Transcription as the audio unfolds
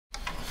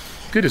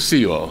Good to see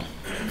you all.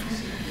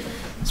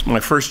 It's my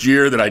first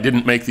year that I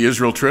didn't make the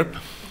Israel trip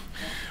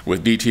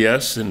with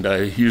DTS, and I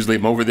usually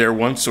am over there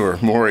once or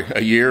more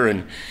a year,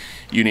 and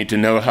you need to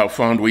know how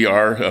fond we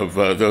are of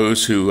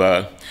those who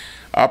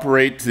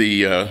operate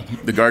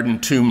the Garden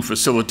Tomb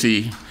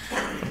facility,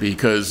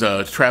 because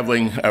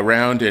traveling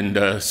around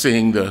and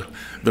seeing the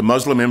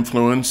Muslim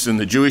influence and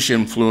the Jewish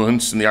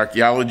influence and the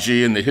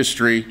archaeology and the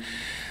history,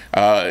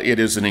 it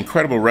is an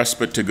incredible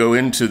respite to go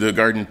into the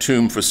Garden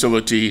Tomb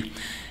facility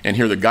and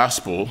hear the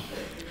gospel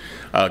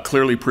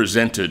clearly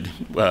presented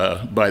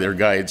by their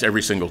guides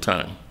every single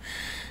time.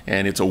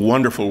 And it's a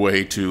wonderful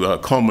way to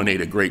culminate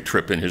a great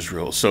trip in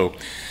Israel. So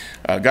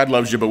God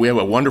loves you, but we have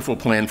a wonderful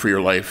plan for your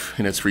life,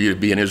 and it's for you to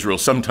be in Israel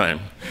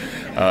sometime,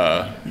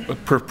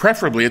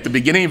 preferably at the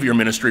beginning of your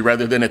ministry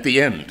rather than at the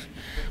end,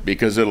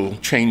 because it'll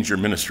change your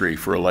ministry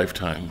for a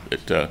lifetime.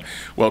 But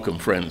welcome,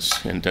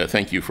 friends, and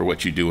thank you for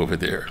what you do over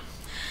there.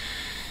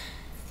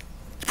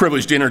 It's a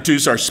privilege to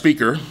introduce our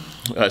speaker.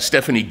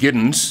 Stephanie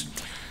Giddens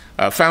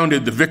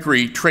founded the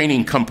Vickery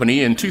Trading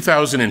Company in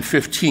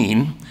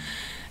 2015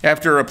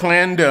 after a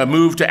planned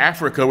move to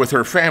Africa with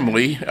her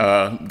family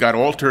got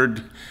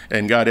altered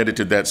and God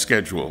edited that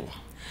schedule.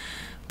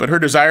 But her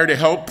desire to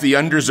help the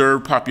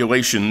underserved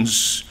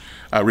populations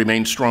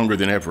remained stronger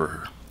than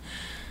ever.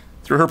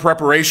 Through her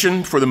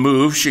preparation for the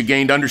move, she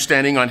gained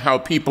understanding on how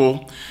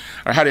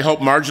to help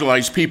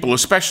marginalized people,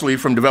 especially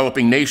from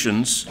developing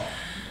nations.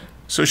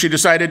 So she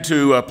decided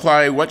to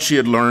apply what she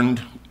had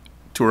learned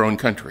to her own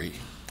country,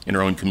 in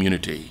her own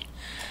community.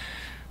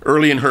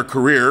 Early in her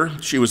career,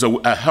 she was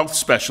a health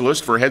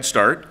specialist for Head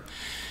Start,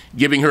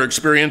 giving her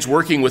experience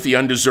working with the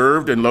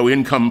undeserved and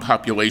low-income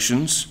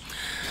populations.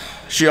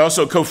 She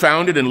also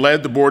co-founded and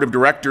led the board of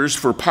directors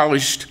for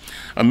Polished,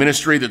 a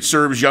ministry that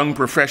serves young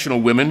professional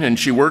women, and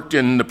she worked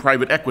in the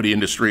private equity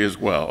industry as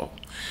well.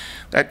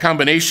 That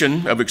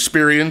combination of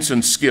experience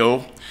and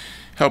skill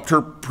helped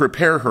her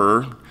prepare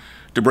her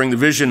to bring the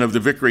vision of the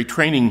Vickery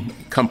Trading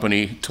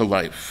Company to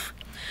life.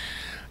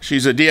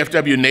 She's a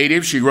DFW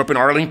native. She grew up in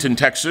Arlington,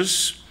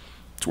 Texas.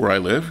 That's where I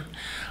live.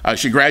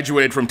 She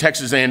graduated from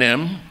Texas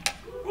A&M,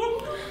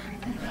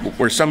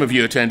 where some of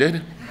you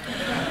attended.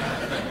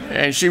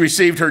 And she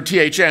received her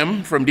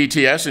THM from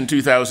DTS in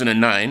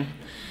 2009.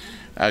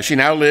 She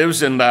now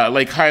lives in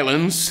Lake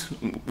Highlands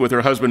with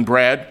her husband,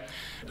 Brad,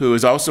 who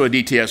is also a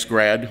DTS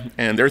grad,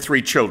 and their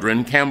 3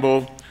 children,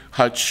 Campbell,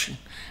 Hutch,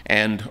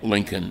 and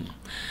Lincoln.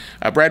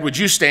 Brad, would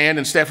you stand,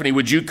 and Stephanie,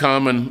 would you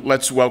come, and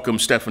let's welcome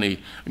Stephanie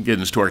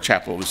Giddens to our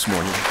chapel this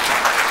morning.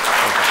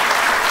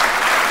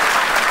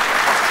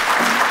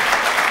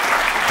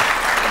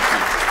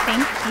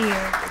 Thank you.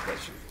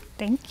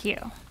 Thank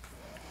you.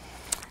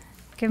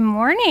 Good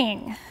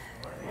morning.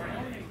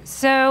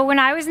 So when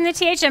I was in the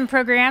THM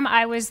program,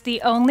 I was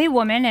the only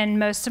woman in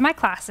most of my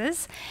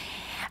classes.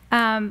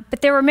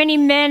 But there were many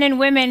men and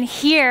women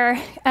here,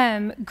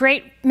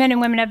 great men and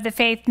women of the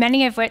faith,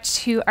 many of which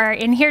who are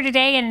in here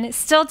today and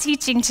still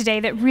teaching today,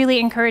 that really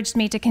encouraged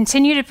me to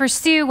continue to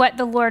pursue what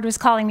the Lord was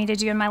calling me to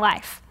do in my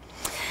life.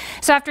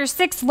 So after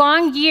 6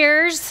 long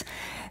years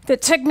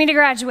that took me to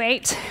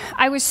graduate,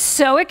 I was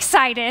so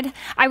excited.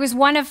 I was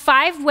one of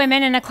 5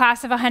 women in a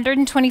class of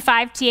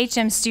 125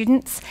 THM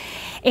students,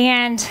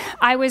 and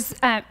I was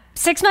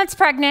 6 months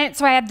pregnant,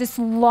 so I had this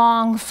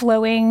long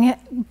flowing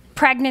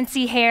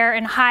pregnancy hair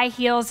and high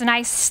heels, and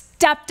I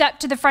stepped up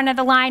to the front of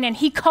the line, and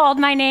he called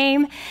my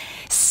name,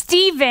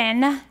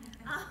 Stephen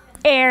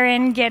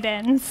Aaron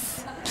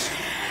Giddens,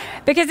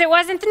 because it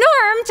wasn't the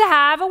norm to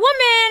have a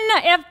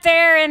woman up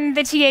there in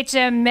the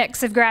THM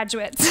mix of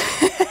graduates.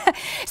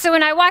 So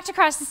when I walked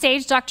across the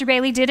stage, Dr.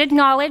 Bailey did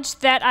acknowledge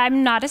that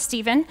I'm not a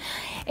Stephen,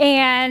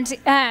 and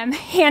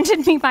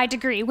handed me my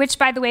degree, which,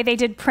 by the way, they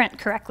did print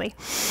correctly.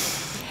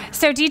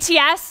 So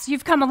DTS,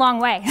 you've come a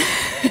long way.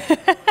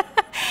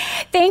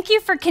 Thank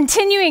you for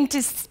continuing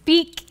to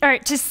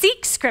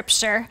seek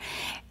Scripture,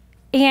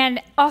 and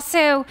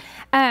also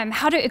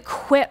how to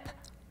equip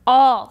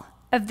all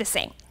of the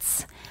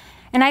saints.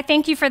 And I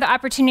thank you for the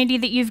opportunity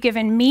that you've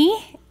given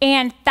me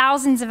and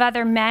thousands of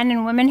other men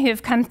and women who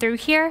have come through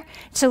here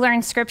to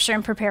learn Scripture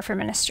and prepare for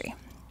ministry.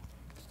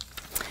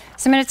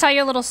 So I'm going to tell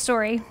you a little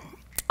story.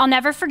 I'll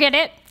never forget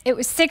it. It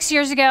was 6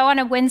 years ago on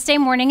a Wednesday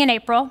morning in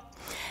April.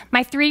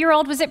 My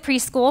 3-year-old was at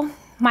preschool.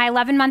 My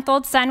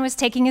 11-month-old son was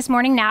taking his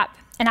morning nap,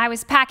 and I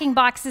was packing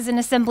boxes and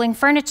assembling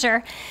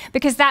furniture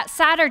because that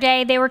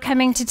Saturday they were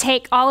coming to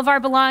take all of our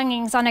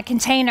belongings on a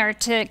container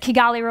to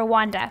Kigali,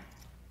 Rwanda,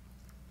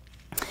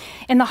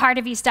 in the heart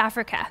of East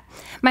Africa.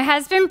 My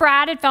husband,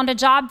 Brad, had found a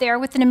job there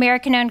with an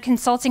American-owned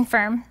consulting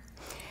firm.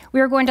 We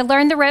were going to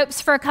learn the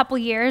ropes for a couple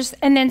years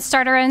and then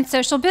start our own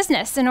social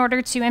business in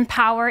order to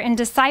empower and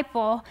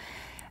disciple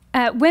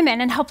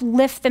women and help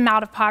lift them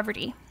out of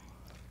poverty.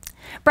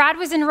 Brad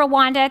was in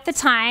Rwanda at the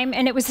time,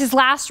 and it was his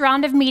last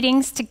round of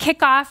meetings to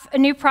kick off a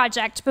new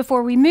project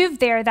before we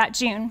moved there that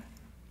June.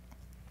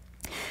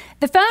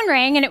 The phone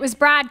rang, and it was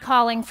Brad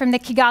calling from the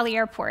Kigali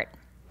airport.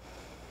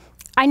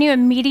 I knew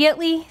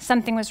immediately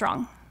something was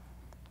wrong.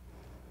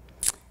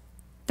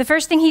 The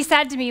first thing he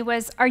said to me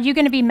was, "Are you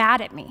going to be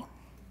mad at me?"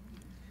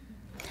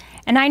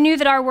 And I knew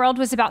that our world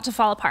was about to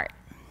fall apart.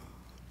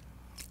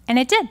 And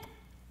it did.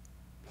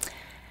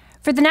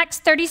 For the next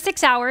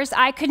 36 hours,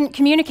 I couldn't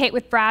communicate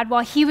with Brad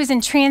while he was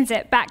in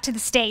transit back to the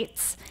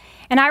States.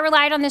 And I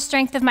relied on the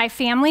strength of my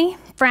family,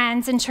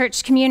 friends, and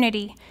church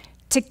community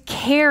to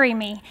carry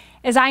me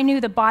as I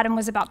knew the bottom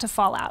was about to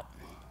fall out.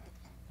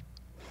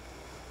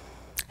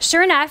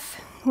 Sure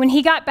enough, when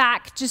he got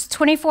back, just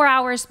 24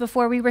 hours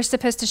before we were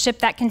supposed to ship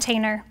that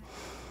container,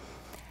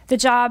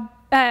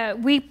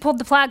 we pulled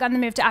the plug on the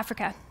move to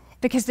Africa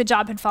because the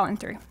job had fallen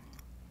through.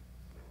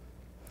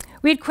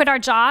 We had quit our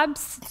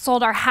jobs,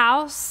 sold our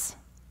house,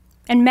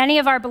 and many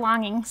of our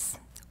belongings.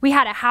 We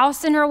had a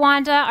house in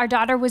Rwanda. Our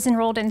daughter was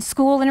enrolled in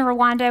school in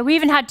Rwanda. We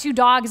even had 2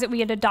 dogs that we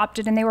had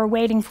adopted, and they were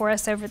waiting for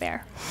us over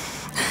there.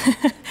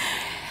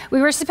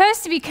 We were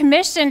supposed to be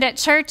commissioned at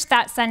church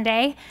that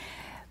Sunday,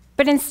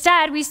 but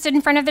instead we stood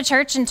in front of the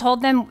church and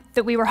told them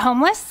that we were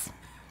homeless,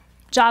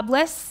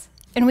 jobless,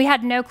 and we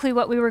had no clue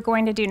what we were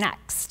going to do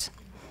next.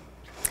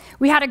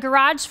 We had a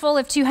garage full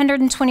of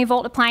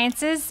 220-volt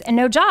appliances and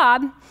no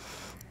job,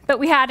 but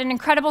we had an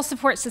incredible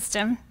support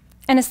system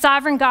and a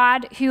sovereign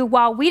God who,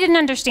 while we didn't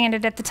understand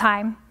it at the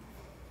time,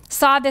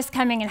 saw this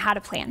coming and had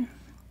a plan.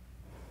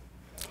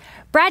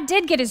 Brad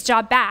did get his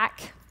job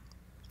back,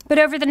 but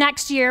over the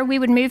next year, we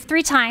would move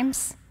 3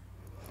 times,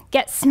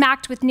 get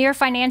smacked with near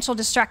financial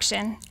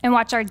destruction, and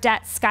watch our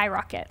debt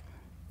skyrocket.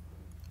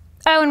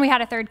 Oh, and we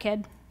had a 3rd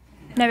kid.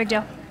 No big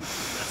deal.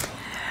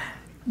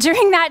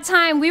 During that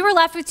time, we were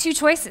left with 2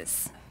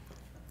 choices.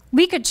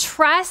 We could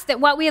trust that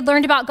what we had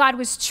learned about God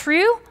was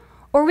true,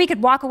 or we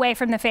could walk away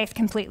from the faith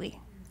completely.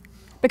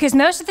 Because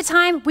most of the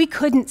time, we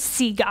couldn't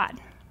see God.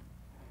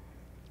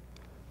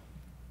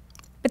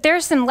 But there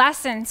are some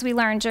lessons we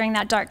learned during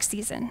that dark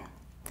season.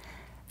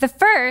 The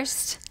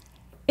first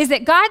is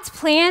that God's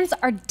plans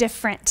are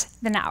different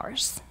than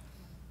ours.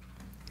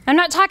 I'm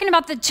not talking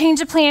about the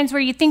change of plans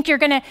where you think you're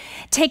going to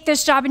take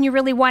this job and you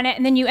really want it,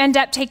 and then you end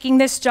up taking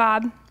this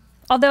job,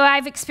 although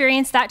I've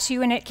experienced that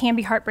too, and it can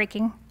be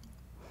heartbreaking.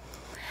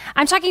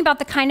 I'm talking about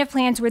the kind of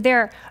plans where there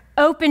are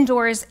open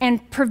doors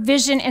and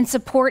provision and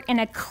support and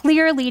a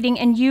clear leading,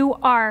 and you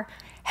are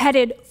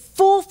headed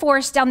full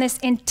force down this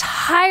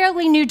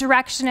entirely new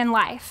direction in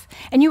life,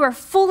 and you are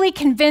fully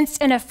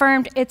convinced and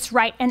affirmed it's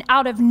right, and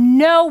out of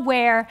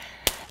nowhere,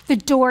 the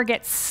door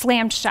gets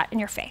slammed shut in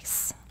your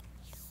face.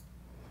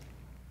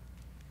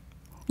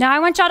 Now, I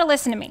want y'all to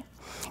listen to me,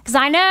 because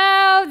I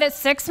know that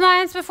 6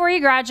 months before you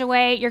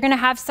graduate, you're going to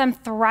have some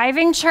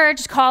thriving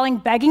church calling,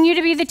 begging you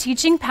to be the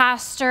teaching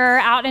pastor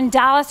out in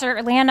Dallas or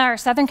Atlanta or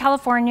Southern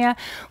California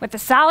with a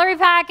salary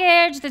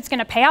package that's going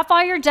to pay off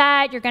all your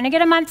debt. You're going to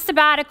get a month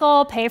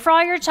sabbatical, pay for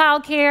all your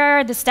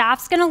childcare. The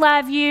staff's going to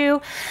love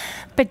you.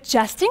 But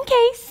just in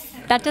case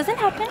that doesn't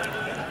happen,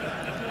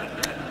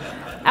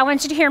 I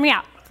want you to hear me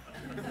out.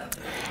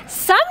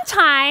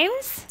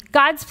 Sometimes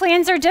God's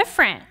plans are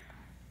different.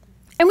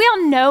 And we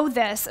all know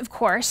this, of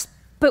course,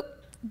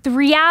 but the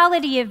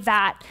reality of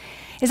that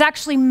is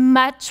actually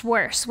much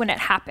worse when it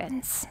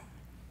happens.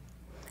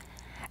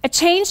 A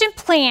change in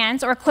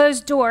plans or a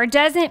closed door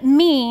doesn't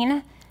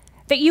mean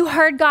that you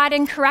heard God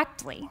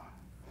incorrectly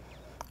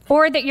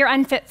or that you're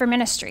unfit for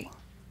ministry.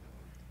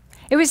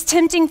 It was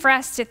tempting for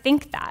us to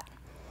think that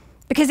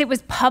because it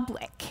was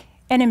public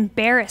and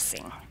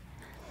embarrassing.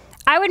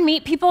 I would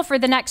meet people for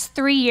the next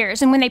 3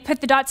 years, and when they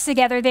put the dots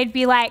together, they'd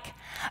be like,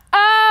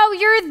 "Oh,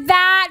 you're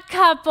that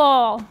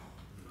couple."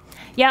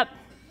 Yep,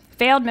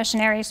 failed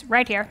missionaries,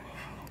 right here.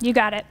 You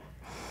got it.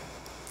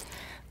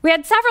 We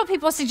had several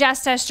people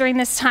suggest to us during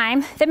this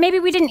time that maybe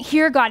we didn't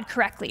hear God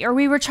correctly, or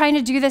we were trying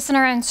to do this in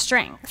our own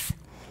strength.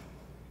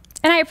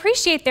 And I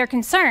appreciate their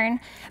concern,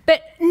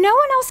 but no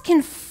one else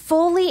can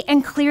fully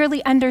and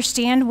clearly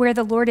understand where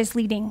the Lord is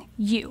leading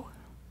you.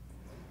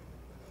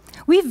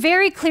 We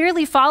very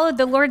clearly followed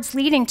the Lord's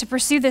leading to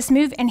pursue this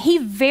move, and he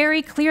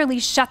very clearly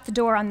shut the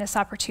door on this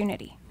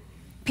opportunity,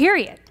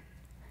 period.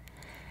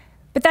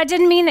 But that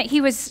didn't mean that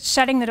he was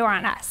shutting the door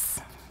on us.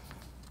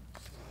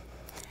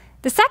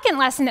 The second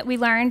lesson that we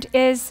learned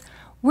is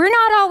we're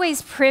not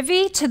always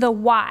privy to the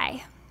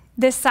why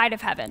this side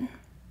of heaven.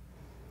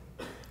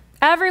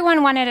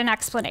 Everyone wanted an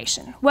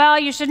explanation. Well,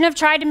 you shouldn't have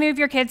tried to move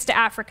your kids to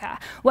Africa.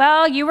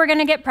 Well, you were going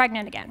to get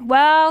pregnant again.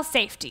 Well,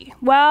 safety.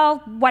 Well,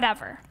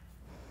 whatever.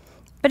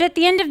 But at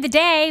the end of the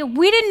day,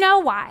 we didn't know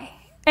why.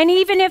 And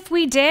even if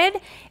we did,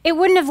 it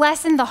wouldn't have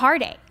lessened the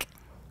heartache.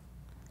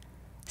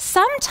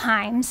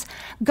 Sometimes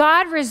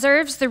God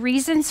reserves the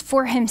reasons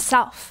for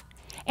himself,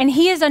 and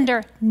he is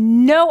under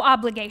no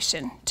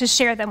obligation to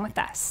share them with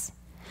us.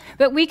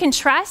 But we can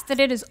trust that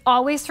it is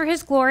always for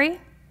his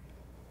glory,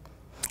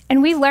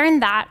 and we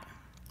learned that,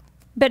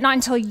 but not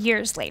until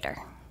years later.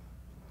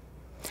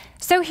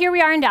 So here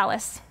we are in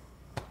Dallas.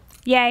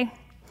 Yay.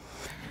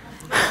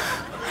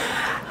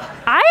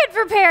 I had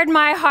prepared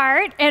my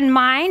heart and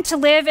mind to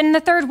live in the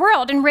third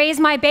world and raise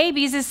my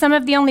babies as some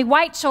of the only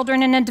white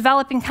children in a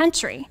developing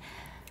country.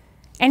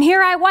 And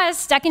here I was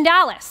stuck in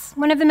Dallas,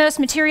 one of the most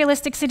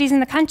materialistic cities in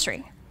the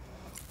country.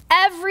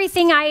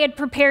 Everything I had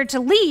prepared to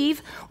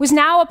leave was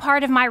now a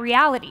part of my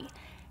reality,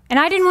 and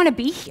I didn't want to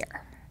be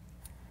here.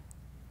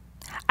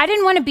 I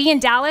didn't want to be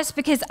in Dallas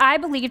because I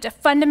believed a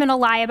fundamental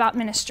lie about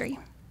ministry.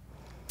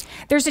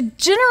 There's a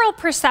general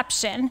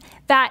perception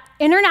that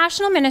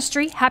international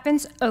ministry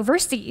happens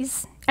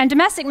overseas and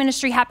domestic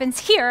ministry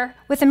happens here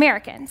with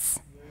Americans.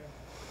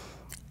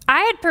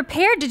 I had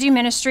prepared to do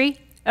ministry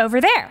over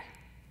there,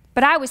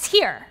 but I was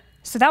here,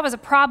 so that was a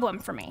problem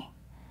for me.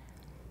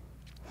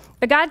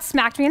 But God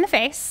smacked me in the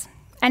face,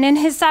 and in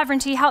his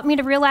sovereignty helped me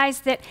to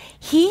realize that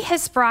he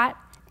has brought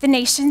the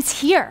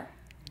nations here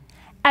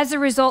as a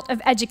result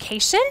of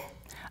education,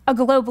 a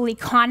global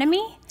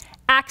economy,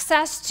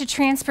 access to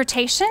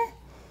transportation,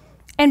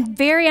 and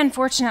very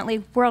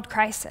unfortunately, world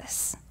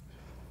crisis.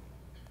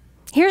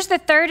 Here's the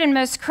third and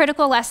most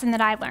critical lesson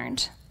that I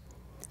learned.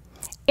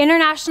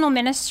 International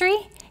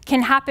ministry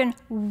can happen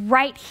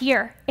right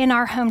here in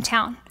our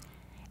hometown,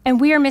 and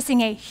we are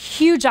missing a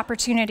huge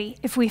opportunity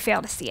if we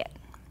fail to see it.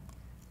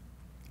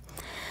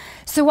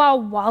 So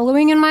while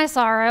wallowing in my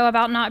sorrow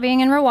about not being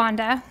in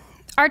Rwanda,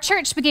 our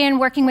church began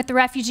working with the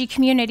refugee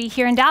community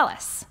here in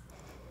Dallas.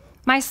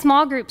 My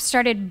small group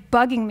started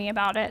bugging me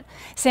about it,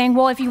 saying,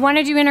 well, if you want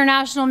to do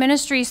international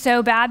ministry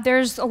so bad,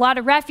 there's a lot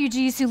of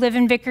refugees who live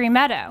in Vickery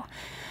Meadow.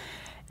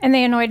 And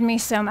they annoyed me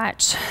so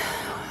much.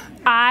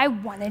 I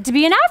wanted to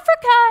be in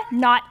Africa,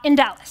 not in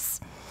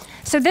Dallas.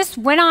 So this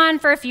went on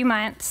for a few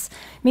months,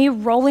 me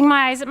rolling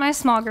my eyes at my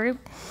small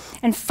group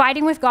and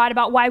fighting with God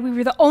about why we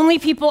were the only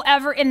people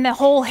ever in the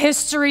whole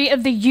history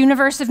of the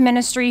universe of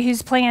ministry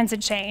whose plans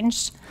had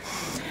changed.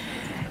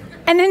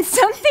 And then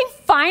something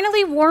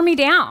finally wore me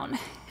down,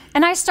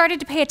 and I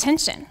started to pay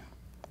attention.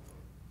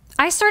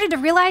 I started to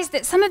realize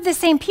that some of the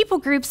same people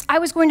groups I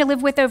was going to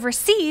live with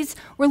overseas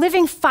were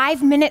living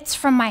 5 minutes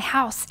from my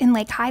house in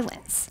Lake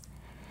Highlands.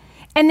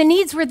 And the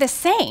needs were the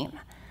same: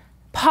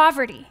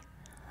 poverty,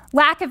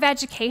 lack of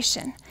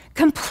education,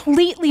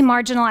 completely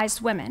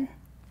marginalized women.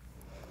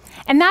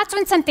 And that's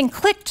when something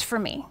clicked for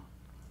me.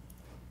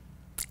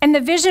 And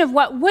the vision of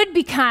what would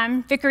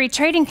become Vickery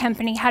Trading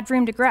Company had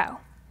room to grow.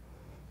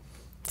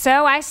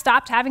 So I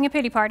stopped having a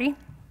pity party.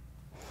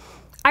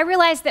 I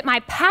realized that my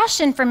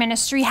passion for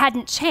ministry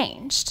hadn't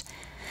changed.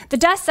 The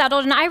dust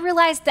settled, and I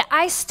realized that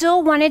I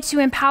still wanted to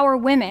empower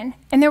women,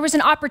 and there was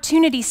an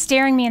opportunity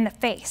staring me in the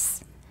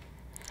face.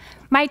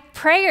 My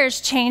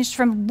prayers changed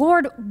from,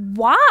 Lord,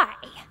 why?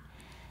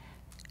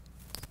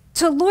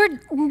 To, Lord,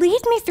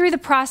 lead me through the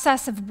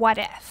process of what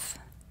if.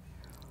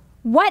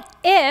 What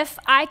if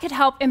I could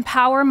help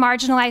empower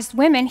marginalized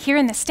women here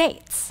in the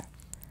States?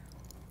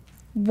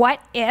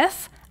 What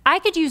if I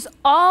could use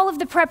all of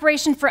the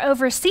preparation for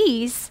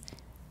overseas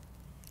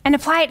and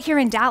apply it here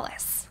in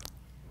Dallas?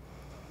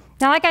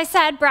 Now, like I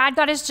said, Brad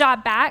got his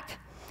job back,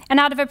 and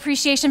out of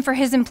appreciation for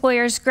his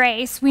employer's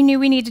grace, we knew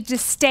we needed to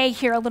stay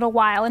here a little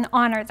while and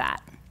honor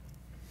that.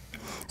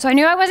 So I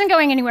knew I wasn't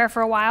going anywhere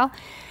for a while,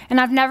 and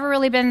I've never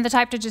really been the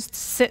type to just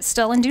sit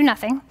still and do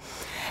nothing.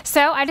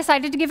 So I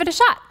decided to give it a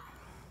shot.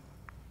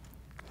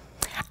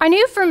 I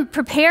knew from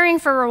preparing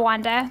for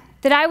Rwanda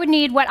that I would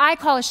need what I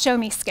call a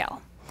show-me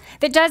skill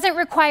that doesn't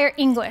require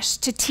English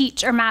to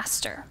teach or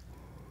master.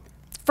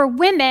 For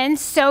women,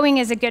 sewing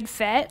is a good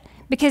fit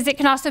because it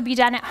can also be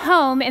done at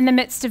home in the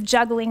midst of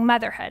juggling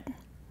motherhood.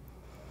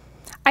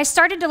 I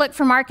started to look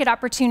for market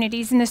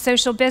opportunities in the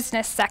social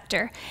business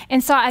sector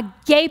and saw a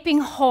gaping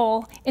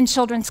hole in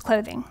children's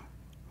clothing.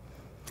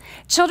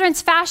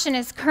 Children's fashion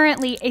is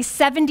currently a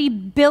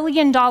 $70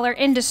 billion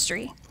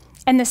industry,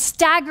 and the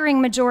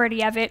staggering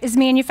majority of it is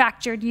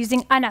manufactured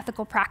using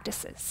unethical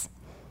practices.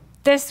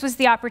 This was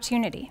the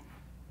opportunity.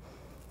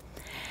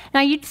 Now,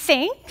 you'd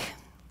think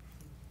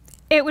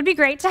it would be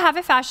great to have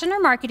a fashion or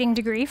marketing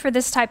degree for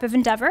this type of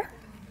endeavor,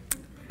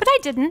 but I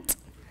didn't.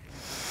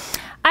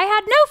 I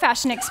had no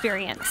fashion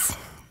experience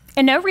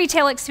and no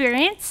retail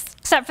experience,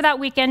 except for that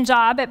weekend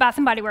job at Bath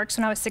 & Body Works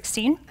when I was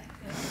 16.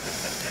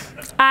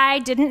 I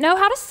didn't know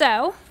how to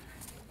sew.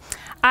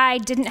 I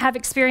didn't have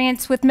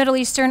experience with Middle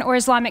Eastern or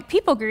Islamic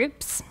people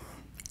groups.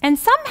 And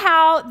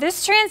somehow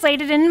this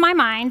translated in my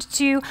mind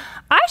to,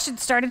 I should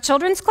start a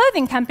children's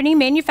clothing company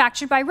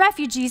manufactured by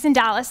refugees in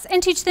Dallas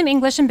and teach them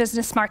English and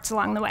business smarts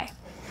along the way.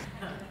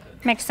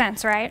 Makes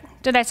sense, right?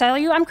 Did I tell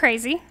you I'm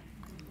crazy?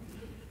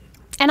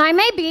 And I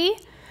may be,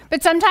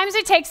 but sometimes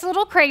it takes a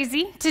little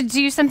crazy to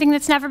do something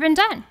that's never been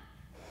done.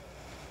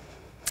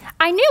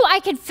 I knew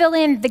I could fill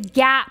in the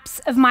gaps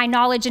of my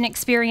knowledge and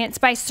experience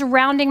by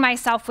surrounding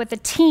myself with a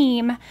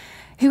team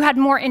who had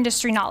more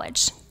industry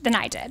knowledge than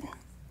I did.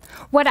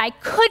 What I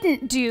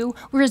couldn't do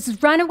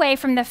was run away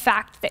from the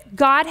fact that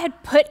God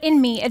had put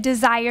in me a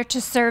desire to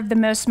serve the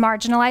most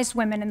marginalized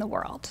women in the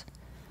world.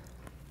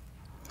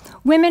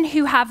 Women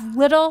who have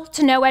little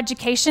to no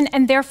education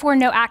and therefore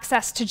no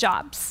access to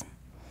jobs.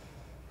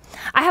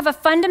 I have a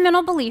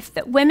fundamental belief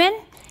that women,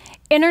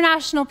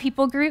 international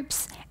people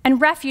groups, and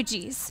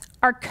refugees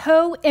are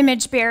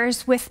co-image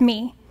bearers with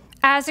me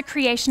as a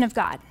creation of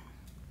God.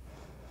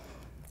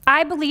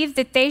 I believe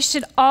that they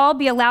should all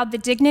be allowed the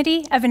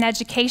dignity of an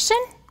education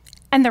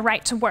and the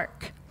right to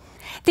work,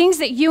 things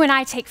that you and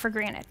I take for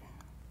granted.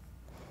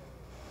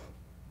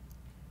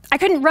 I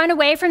couldn't run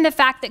away from the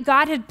fact that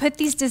God had put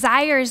these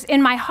desires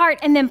in my heart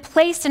and then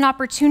placed an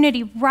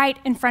opportunity right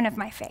in front of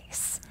my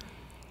face.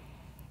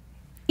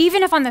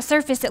 Even if on the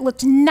surface it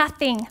looked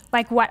nothing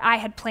like what I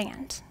had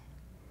planned.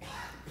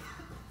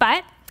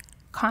 But,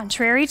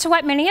 contrary to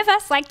what many of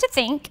us like to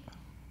think,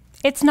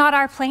 it's not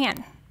our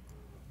plan.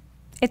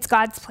 It's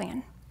God's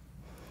plan.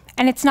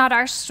 And it's not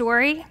our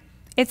story,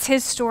 it's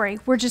his story.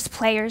 We're just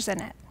players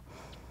in it.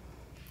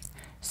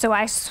 So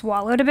I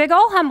swallowed a big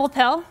old humble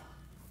pill,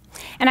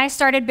 and I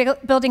started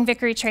building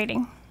Vickery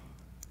Trading.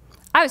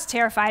 I was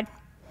terrified.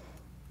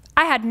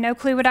 I had no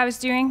clue what I was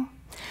doing.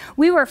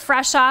 We were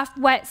fresh off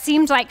what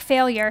seemed like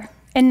failure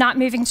in not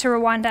moving to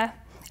Rwanda,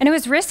 and it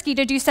was risky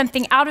to do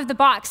something out of the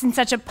box in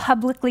such a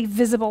publicly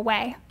visible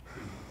way.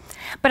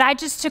 But I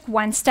just took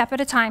one step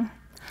at a time,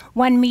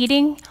 one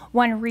meeting,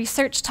 one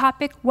research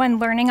topic, one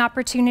learning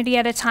opportunity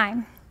at a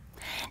time.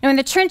 Now, in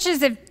the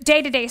trenches of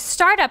day-to-day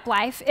startup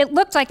life, it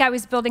looked like I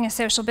was building a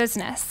social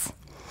business.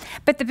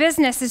 But the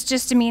business is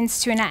just a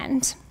means to an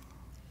end.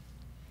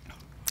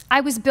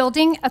 I was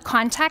building a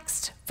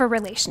context for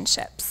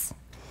relationships,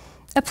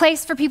 a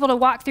place for people to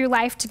walk through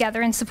life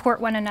together and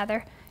support one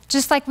another,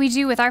 just like we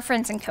do with our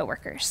friends and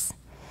coworkers.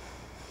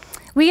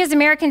 We as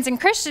Americans and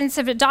Christians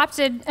have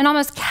adopted an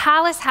almost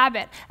callous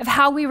habit of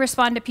how we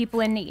respond to people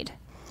in need.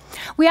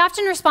 We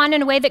often respond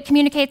in a way that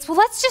communicates, well,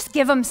 let's just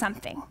give them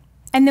something,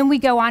 and then we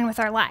go on with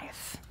our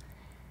life.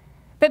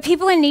 But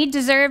people in need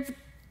deserve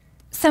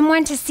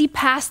someone to see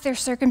past their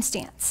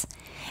circumstance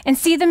and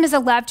see them as a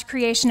loved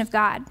creation of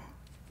God.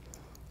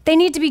 They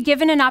need to be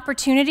given an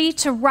opportunity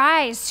to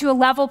rise to a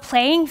level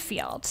playing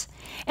field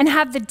and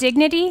have the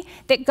dignity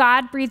that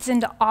God breathes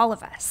into all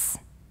of us.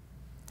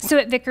 So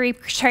at Vickery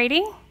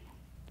Trading,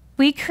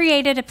 we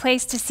created a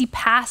place to see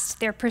past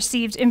their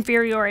perceived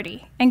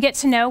inferiority and get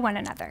to know one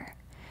another.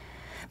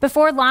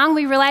 Before long,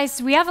 we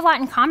realized we have a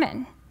lot in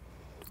common.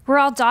 We're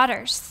all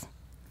daughters,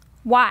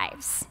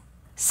 wives,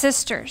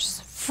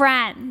 sisters,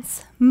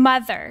 friends,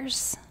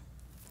 mothers.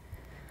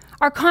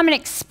 Our common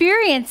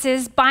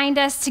experiences bind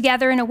us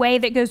together in a way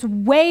that goes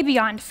way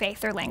beyond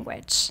faith or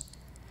language.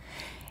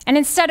 And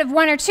instead of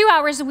 1 or 2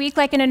 hours a week,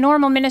 like in a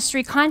normal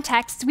ministry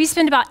context, we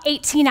spend about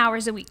 18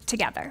 hours a week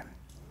together.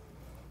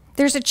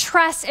 There's a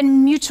trust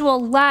and mutual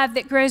love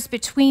that grows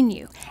between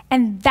you,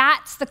 and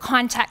that's the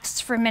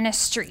context for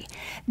ministry.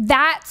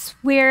 That's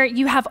where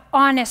you have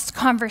honest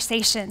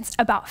conversations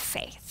about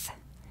faith.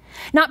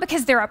 Not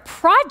because they're a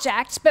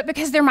project, but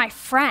because they're my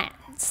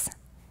friends.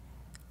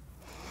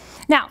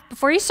 Now,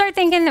 before you start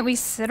thinking that we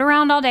sit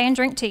around all day and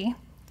drink tea,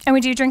 and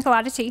we do drink a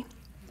lot of tea,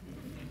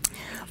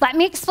 let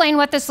me explain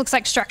what this looks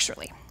like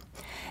structurally.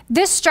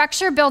 This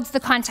structure builds the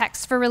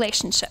context for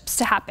relationships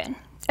to happen,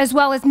 as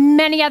well as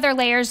many other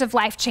layers of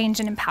life change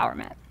and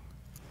empowerment.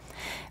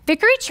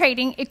 Vickery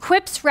Trading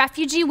equips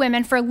refugee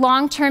women for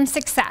long-term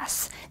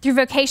success through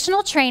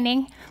vocational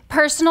training,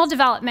 personal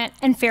development,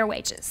 and fair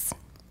wages.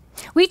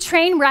 We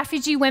train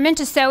refugee women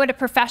to sew at a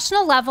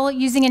professional level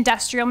using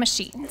industrial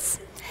machines.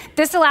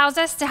 This allows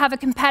us to have a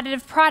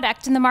competitive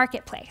product in the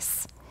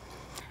marketplace.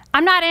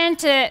 I'm not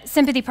into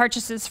sympathy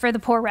purchases for the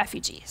poor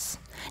refugees.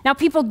 Now,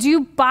 people do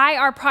buy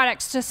our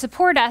products to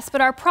support us,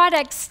 but our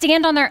products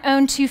stand on their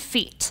own 2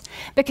 feet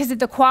because of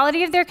the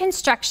quality of their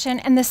construction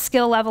and the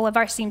skill level of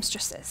our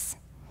seamstresses.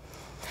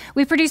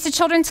 We produce a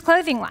children's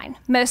clothing line,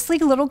 mostly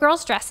little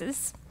girls'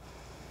 dresses,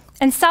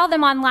 and sell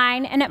them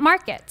online and at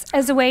markets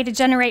as a way to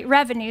generate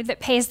revenue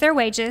that pays their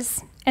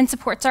wages and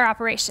supports our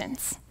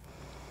operations.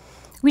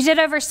 We did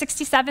over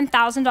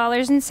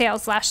 $67,000 in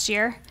sales last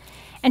year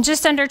and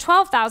just under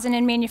 $12,000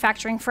 in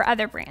manufacturing for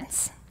other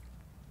brands.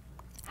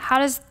 How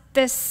does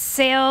this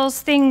sales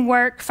thing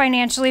work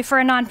financially for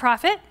a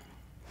nonprofit?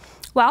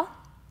 Well,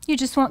 you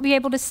just won't be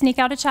able to sneak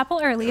out of chapel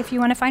early if you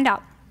want to find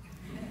out.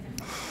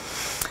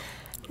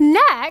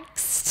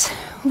 Next,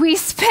 we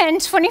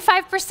spend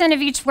 25%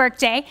 of each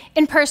workday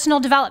in personal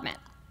development.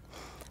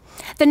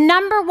 The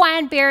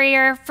 #1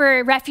 barrier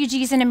for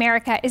refugees in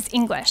America is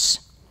English.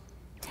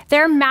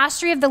 Their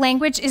mastery of the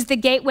language is the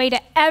gateway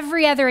to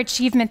every other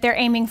achievement they're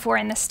aiming for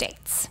in the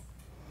States.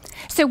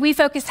 So we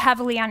focus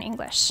heavily on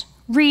English,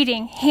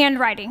 reading,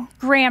 handwriting,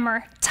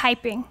 grammar,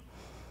 typing.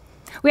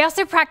 We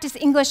also practice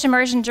English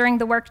immersion during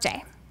the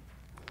workday.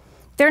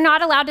 They're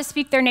not allowed to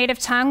speak their native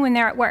tongue when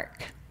they're at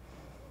work.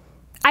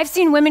 I've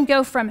seen women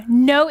go from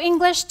no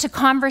English to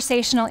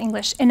conversational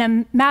English in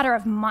a matter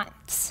of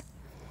months.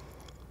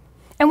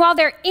 And while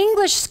their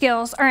English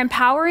skills are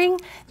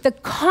empowering, the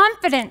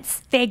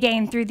confidence they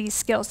gain through these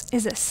skills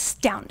is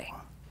astounding.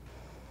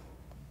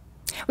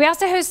 We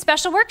also host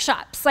special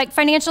workshops like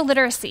financial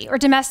literacy or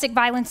domestic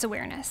violence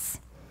awareness.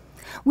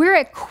 We're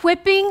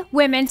equipping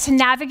women to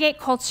navigate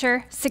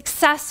culture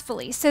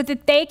successfully so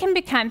that they can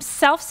become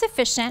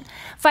self-sufficient,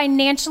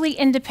 financially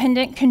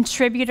independent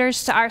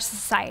contributors to our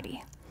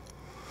society.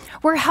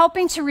 We're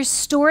helping to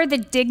restore the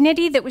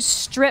dignity that was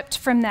stripped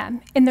from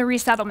them in the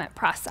resettlement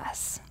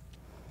process.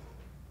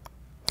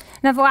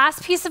 Now, the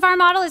last piece of our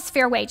model is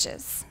fair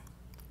wages.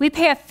 We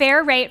pay a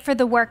fair rate for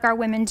the work our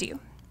women do.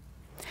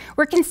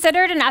 We're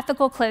considered an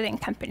ethical clothing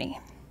company.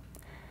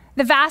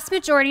 The vast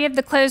majority of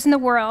the clothes in the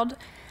world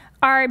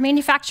are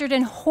manufactured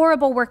in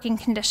horrible working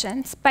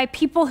conditions by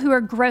people who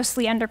are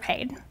grossly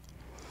underpaid.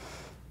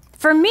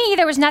 For me,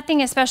 there was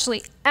nothing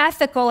especially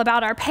ethical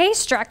about our pay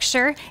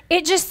structure.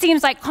 It just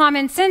seems like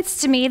common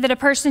sense to me that a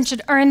person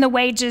should earn the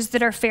wages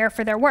that are fair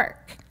for their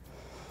work.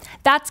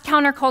 That's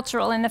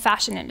countercultural in the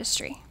fashion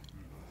industry.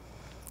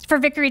 For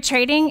Vickery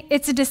Trading,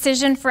 it's a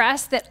decision for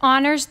us that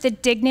honors the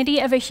dignity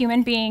of a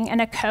human being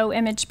and a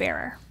co-image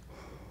bearer.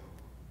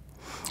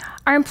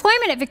 Our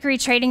employment at Vickery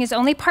Trading is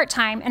only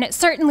part-time, and it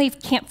certainly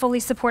can't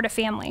fully support a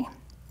family,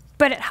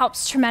 but it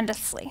helps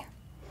tremendously.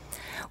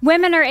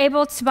 Women are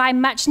able to buy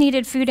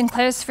much-needed food and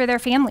clothes for their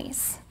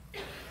families.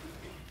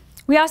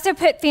 We also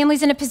put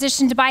families in a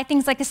position to buy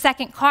things like a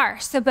second car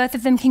so both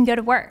of them can go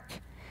to work,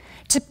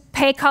 to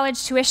pay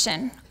college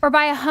tuition, or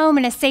buy a home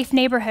in a safe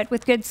neighborhood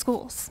with good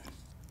schools.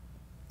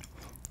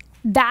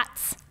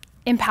 That's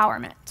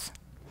empowerment.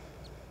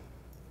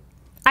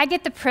 I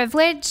get the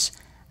privilege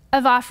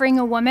of offering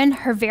a woman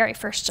her very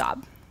first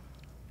job.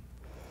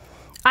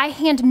 I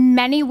hand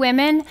many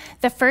women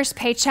the first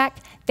paycheck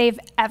they've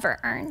ever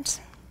earned,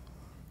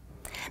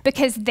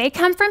 because they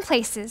come from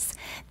places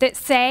that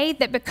say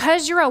that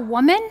because you're a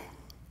woman,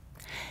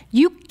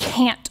 you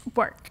can't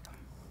work.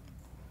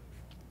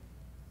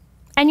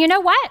 And you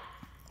know what?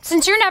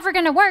 Since you're never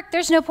going to work,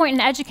 there's no point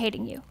in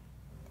educating you.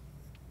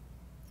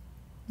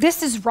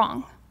 This is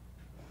wrong.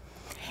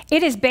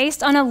 It is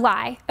based on a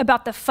lie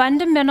about the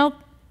fundamental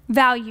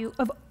value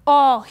of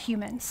all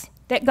humans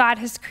that God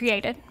has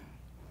created.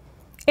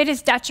 It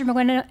is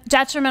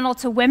detrimental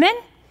to women,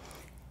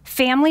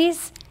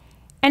 families,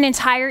 and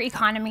entire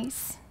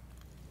economies.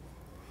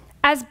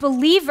 As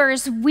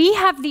believers, we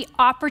have the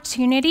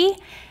opportunity,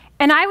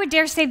 and I would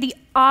dare say the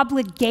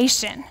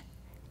obligation,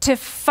 to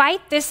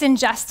fight this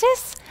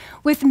injustice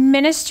with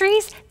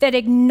ministries that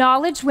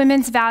acknowledge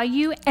women's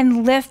value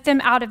and lift them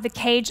out of the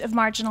cage of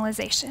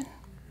marginalization.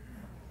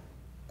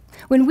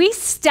 When we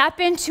step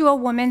into a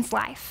woman's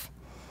life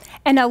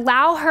and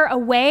allow her a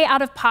way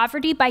out of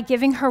poverty by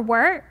giving her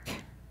work,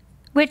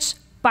 which,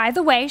 by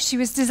the way, she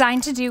was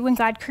designed to do when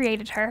God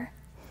created her,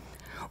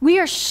 we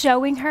are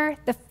showing her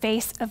the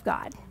face of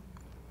God.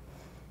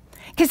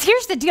 Because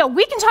here's the deal,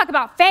 we can talk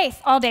about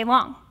faith all day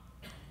long,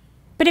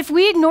 but if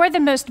we ignore the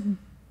most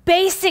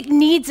basic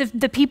needs of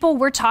the people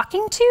we're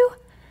talking to,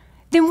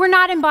 then we're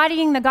not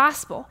embodying the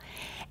gospel,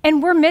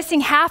 and we're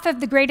missing half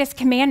of the greatest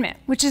commandment,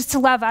 which is to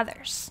love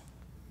others.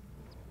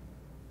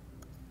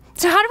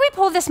 So how do we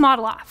pull this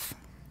model off?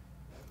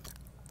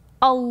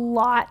 A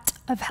lot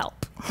of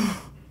help.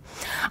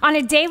 On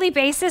a daily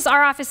basis,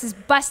 our office is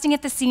busting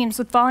at the seams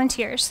with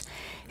volunteers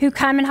who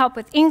come and help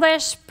with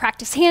English,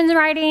 practice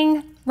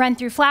handwriting, run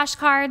through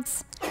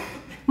flashcards.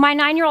 My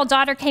 9-year-old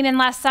daughter came in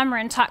last summer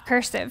and taught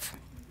cursive.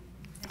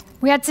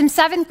 We had some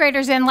 7th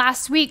graders in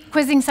last week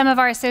quizzing some of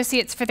our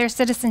associates for their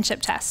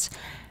citizenship test,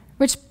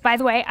 which, by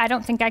the way, I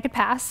don't think I could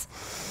pass.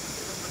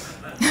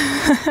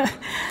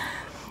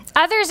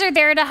 Others are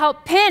there to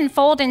help pin,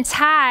 fold, and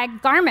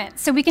tag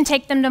garments so we can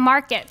take them to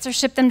markets or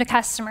ship them to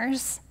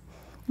customers.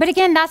 But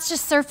again, that's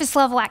just surface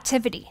level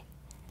activity.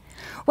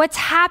 What's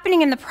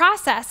happening in the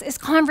process is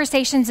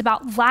conversations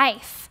about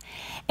life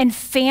and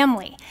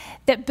family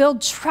that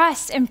build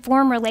trust and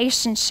form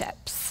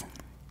relationships.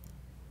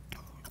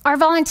 Our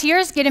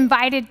volunteers get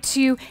invited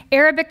to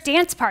Arabic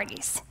dance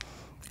parties,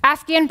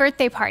 Afghan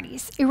birthday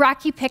parties,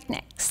 Iraqi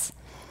picnics.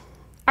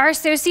 Our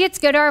associates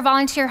go to our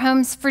volunteer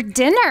homes for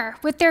dinner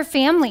with their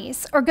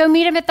families or go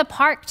meet them at the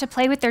park to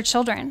play with their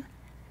children.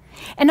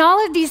 And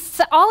all of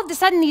a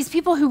sudden, these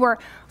people who were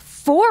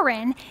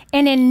foreign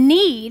and in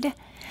need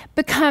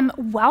become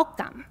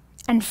welcome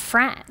and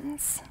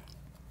friends.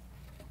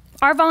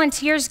 Our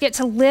volunteers get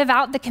to live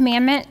out the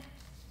commandment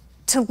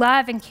to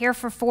love and care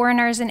for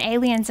foreigners and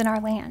aliens in our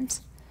land.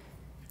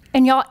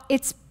 And y'all,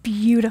 it's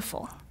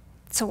beautiful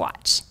to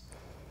watch.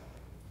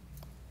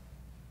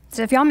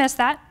 So if y'all missed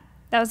that,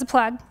 that was a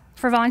plug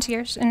for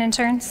volunteers and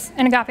interns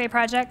and Agape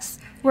projects.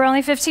 We're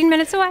only 15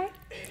 minutes away.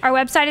 Our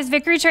website is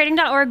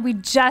vickerytrading.org. We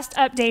just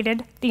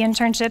updated the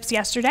internships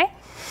yesterday,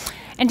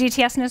 and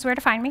DTS knows where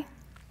to find me.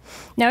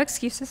 No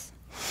excuses.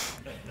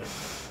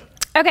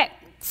 Okay,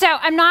 so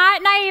I'm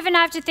not naive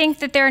enough to think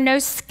that there are no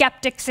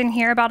skeptics in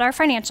here about our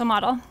financial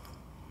model.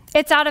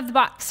 It's out of the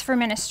box for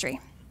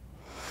ministry.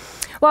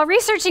 While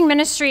researching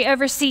ministry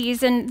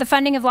overseas and the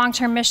funding of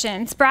long-term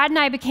missions, Brad and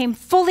I became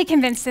fully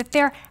convinced that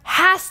there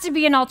has to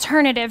be an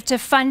alternative to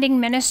funding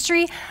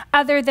ministry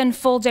other than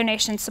full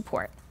donation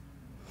support.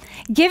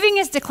 Giving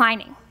is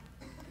declining.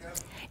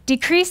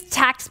 Decreased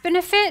tax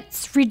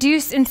benefits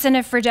reduce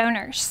incentive for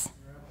donors.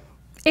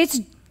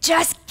 It's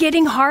just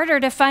getting harder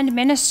to fund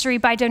ministry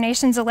by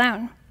donations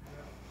alone.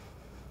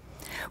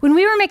 When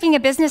we were making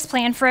a business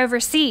plan for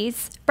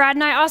overseas, Brad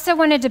and I also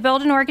wanted to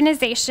build an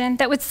organization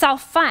that would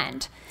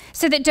self-fund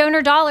so that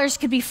donor dollars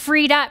could be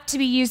freed up to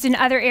be used in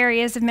other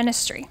areas of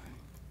ministry.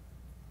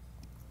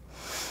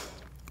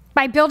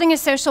 By building a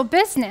social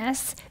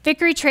business,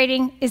 Vickery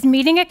Trading is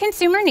meeting a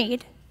consumer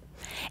need.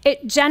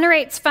 It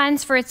generates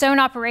funds for its own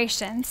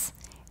operations.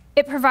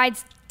 It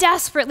provides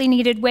desperately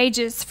needed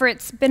wages for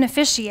its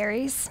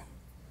beneficiaries.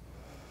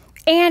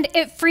 And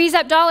it frees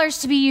up dollars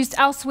to be used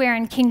elsewhere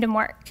in kingdom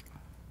work.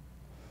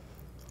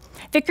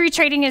 Vickery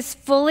Trading is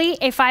fully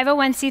a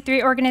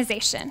 501c3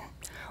 organization.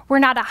 We're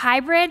not a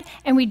hybrid,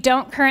 and we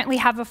don't currently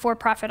have a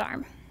for-profit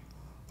arm.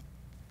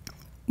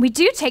 We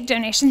do take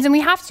donations, and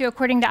we have to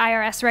according to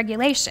IRS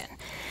regulation.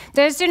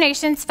 Those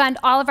donations fund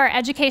all of our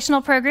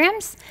educational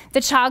programs,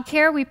 the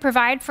childcare we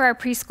provide for our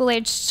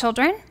preschool-aged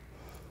children,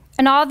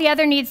 and all the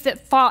other needs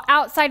that fall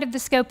outside of the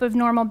scope of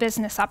normal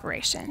business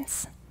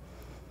operations.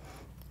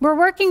 We're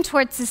working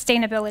towards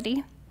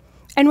sustainability,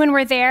 and when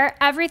we're there,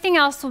 everything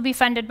else will be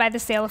funded by the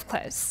sale of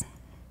clothes.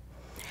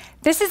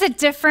 This is a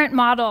different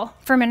model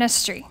for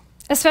ministry,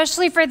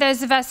 especially for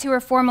those of us who are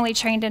formally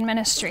trained in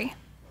ministry.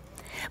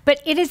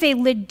 But it is a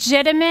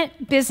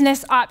legitimate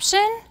business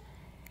option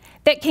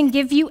that can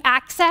give you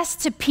access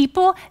to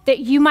people that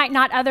you might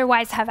not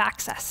otherwise have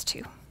access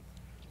to.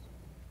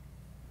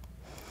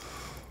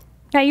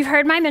 Now, you've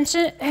heard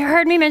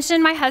me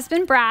mention my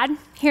husband, Brad,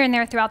 here and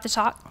there throughout the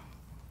talk.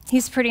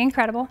 He's pretty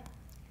incredible.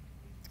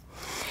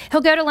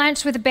 He'll go to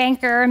lunch with a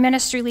banker or a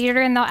ministry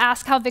leader, and they'll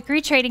ask how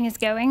Vickery Trading is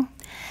going.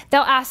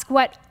 They'll ask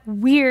what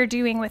we're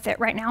doing with it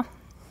right now.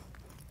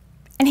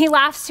 And he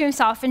laughs to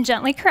himself and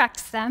gently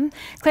corrects them,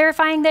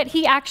 clarifying that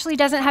he actually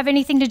doesn't have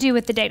anything to do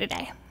with the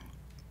day-to-day.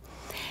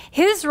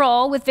 His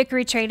role with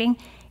Vickery Trading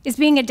is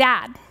being a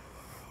dad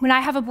when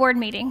I have a board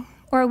meeting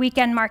or a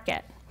weekend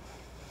market,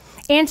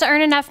 and to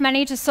earn enough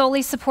money to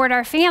solely support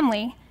our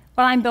family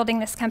while I'm building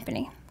this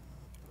company.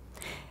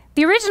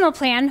 The original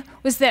plan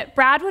was that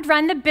Brad would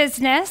run the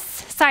business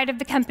side of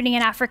the company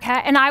in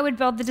Africa, and I would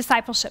build the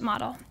discipleship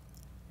model.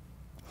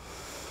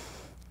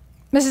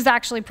 This is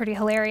actually pretty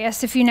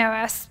hilarious if you know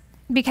us,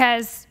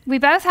 because we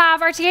both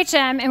have our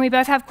THM and we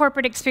both have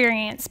corporate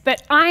experience,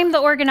 but I'm the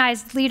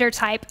organized leader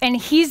type, and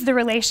he's the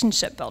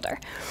relationship builder.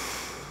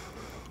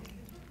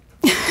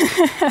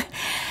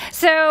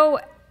 So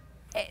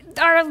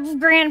our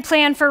grand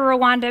plan for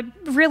Rwanda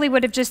really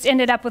would have just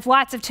ended up with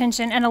lots of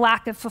tension and a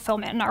lack of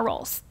fulfillment in our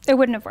roles. It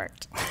wouldn't have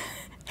worked.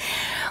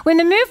 When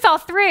the move fell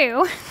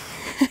through,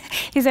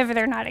 he's over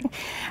there nodding,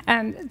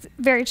 it's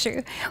very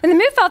true. When the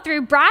move fell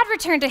through, Brad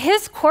returned to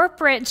his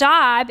corporate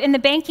job in the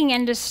banking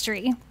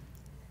industry.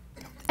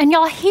 And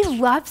y'all, he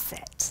loves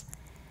it.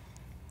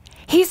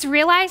 He's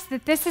realized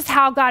that this is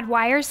how God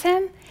wires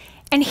him,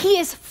 and he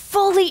is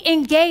fully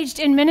engaged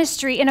in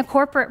ministry in a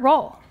corporate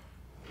role.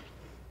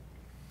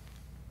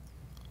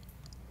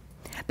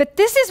 But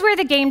this is where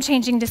the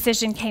game-changing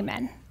decision came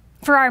in,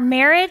 for our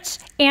marriage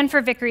and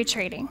for Vickery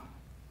Trading.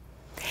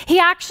 He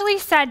actually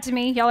said to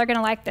me, y'all are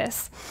gonna like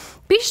this,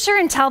 be sure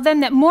and tell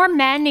them that more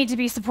men need to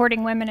be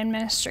supporting women in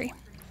ministry.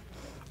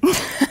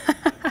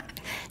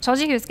 Told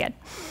you he was good.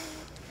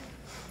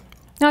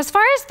 Now, as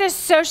far as this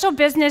social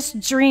business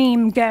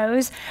dream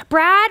goes,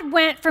 Brad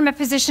went from a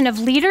position of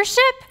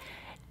leadership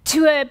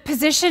to a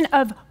position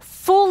of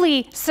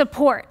fully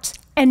support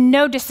and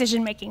no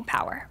decision-making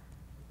power.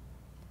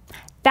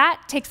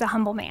 That takes a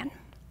humble man.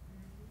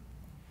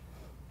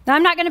 Now,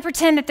 I'm not going to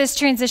pretend that this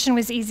transition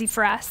was easy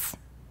for us.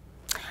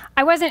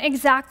 I wasn't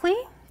exactly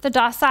the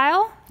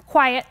docile,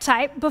 quiet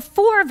type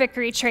before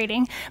Vickery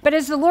Trading, but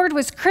as the Lord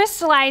was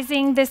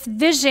crystallizing this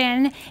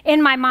vision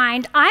in my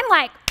mind, I'm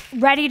like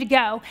ready to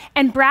go,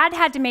 and Brad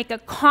had to make a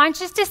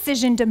conscious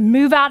decision to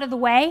move out of the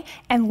way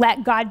and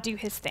let God do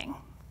his thing.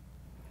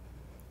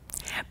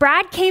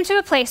 Brad came to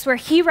a place where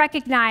he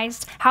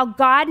recognized how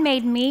God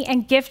made me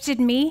and gifted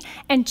me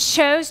and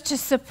chose to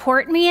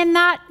support me in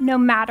that no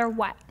matter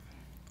what.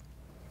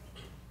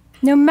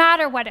 No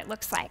matter what it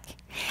looks like.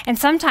 And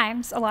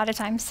sometimes, a lot of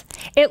times,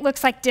 it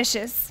looks like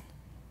dishes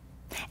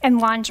and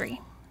laundry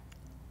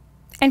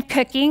and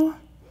cooking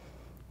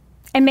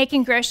and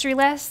making grocery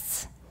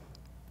lists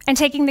and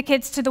taking the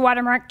kids to the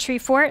Watermark Tree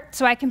Fort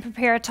so I can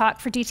prepare a talk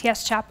for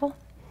DTS Chapel.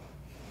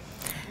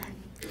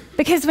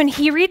 Because when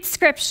he reads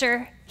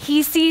scripture,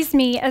 he sees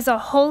me as a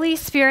Holy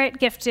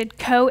Spirit-gifted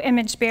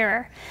co-image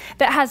bearer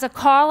that has a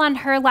call on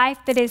her life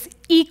that is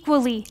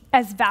equally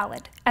as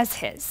valid as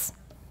his.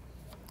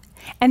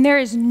 And there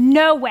is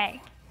no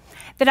way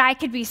that I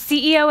could be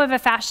CEO of a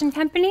fashion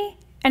company,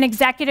 an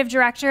executive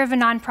director of a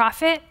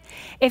nonprofit,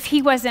 if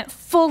he wasn't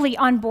fully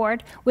on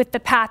board with the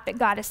path that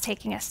God is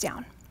taking us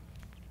down.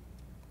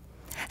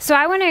 So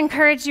I want to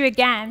encourage you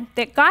again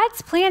that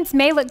God's plans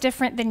may look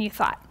different than you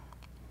thought,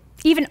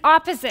 even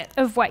opposite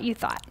of what you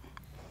thought.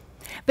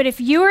 But if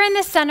you are in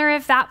the center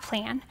of that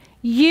plan,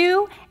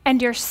 you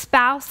and your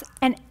spouse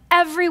and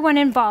everyone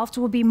involved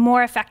will be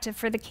more effective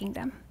for the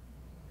kingdom.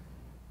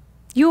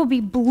 You will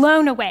be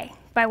blown away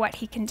by what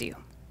he can do.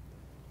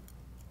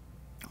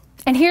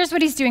 And here's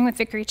what he's doing with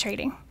Vickery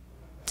Trading.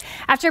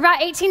 After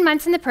about 18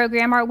 months in the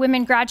program, our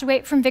women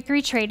graduate from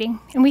Vickery Trading,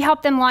 and we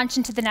help them launch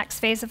into the next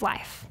phase of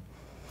life.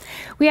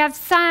 We have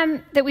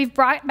some that we've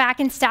brought back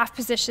in staff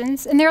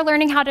positions, and they're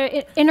learning how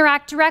to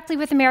interact directly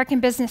with American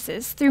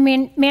businesses through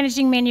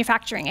managing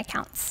manufacturing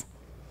accounts.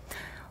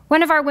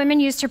 One of our women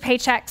used her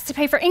paychecks to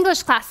pay for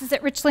English classes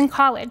at Richland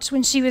College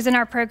when she was in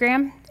our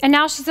program, and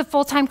now she's a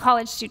full-time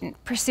college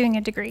student pursuing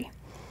a degree.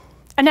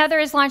 Another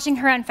is launching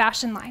her own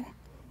fashion line.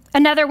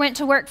 Another went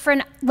to work for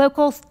a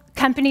local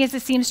company as a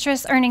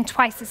seamstress, earning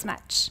twice as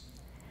much.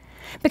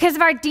 Because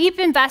of our deep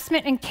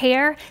investment and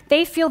care,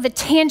 they feel the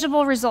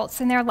tangible results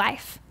in their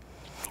life.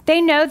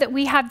 They know that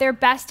we have their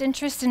best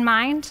interest in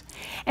mind,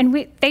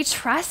 and they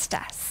trust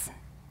us.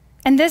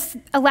 And this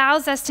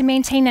allows us to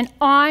maintain an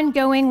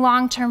ongoing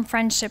long-term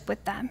friendship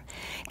with them,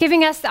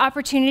 giving us the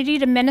opportunity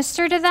to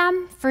minister to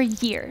them for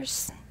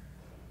years.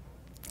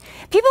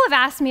 People have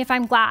asked me if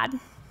I'm glad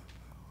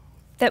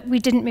that we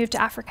didn't move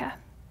to Africa.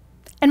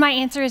 And my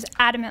answer is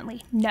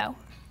adamantly no.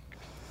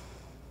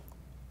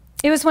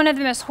 It was one of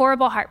the most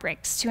horrible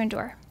heartbreaks to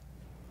endure.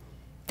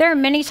 There are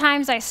many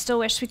times I still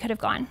wish we could have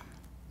gone.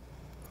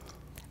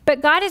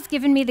 But God has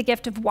given me the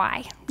gift of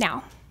why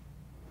now.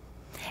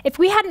 If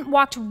we hadn't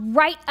walked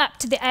right up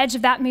to the edge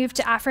of that move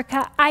to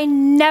Africa, I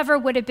never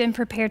would have been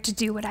prepared to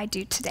do what I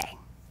do today.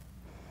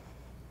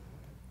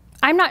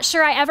 I'm not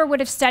sure I ever would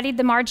have studied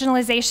the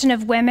marginalization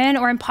of women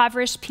or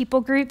impoverished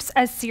people groups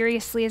as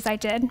seriously as I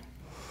did.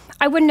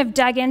 I wouldn't have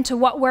dug into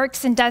what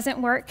works and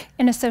doesn't work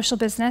in a social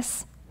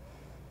business.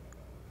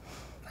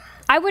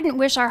 I wouldn't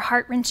wish our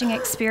heart-wrenching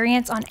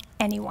experience on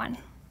anyone.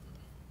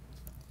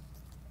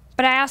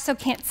 But I also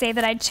can't say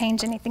that I'd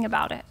change anything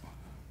about it.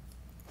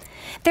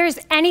 If there's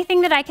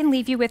anything that I can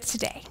leave you with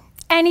today,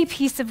 any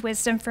piece of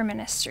wisdom for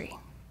ministry,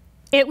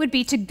 it would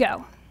be to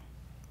go.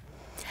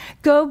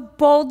 Go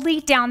boldly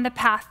down the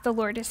path the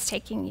Lord is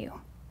taking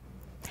you.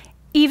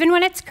 Even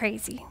when it's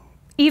crazy,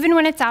 even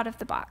when it's out of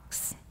the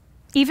box,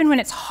 even when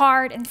it's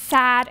hard and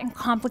sad and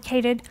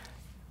complicated,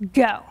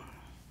 go.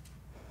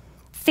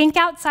 Think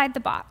outside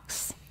the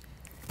box.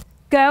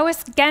 Go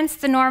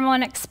against the normal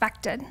and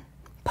expected.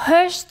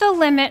 Push the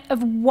limit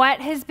of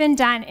what has been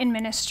done in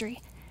ministry.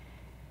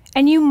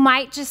 And you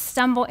might just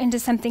stumble into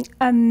something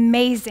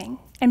amazing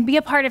and be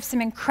a part of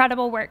some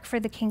incredible work for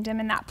the kingdom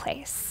in that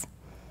place,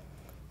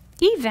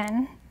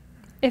 even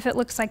if it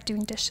looks like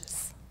doing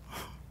dishes.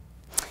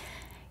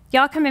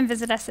 Y'all come and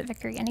visit us at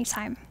Vickery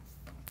anytime.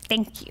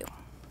 Thank you.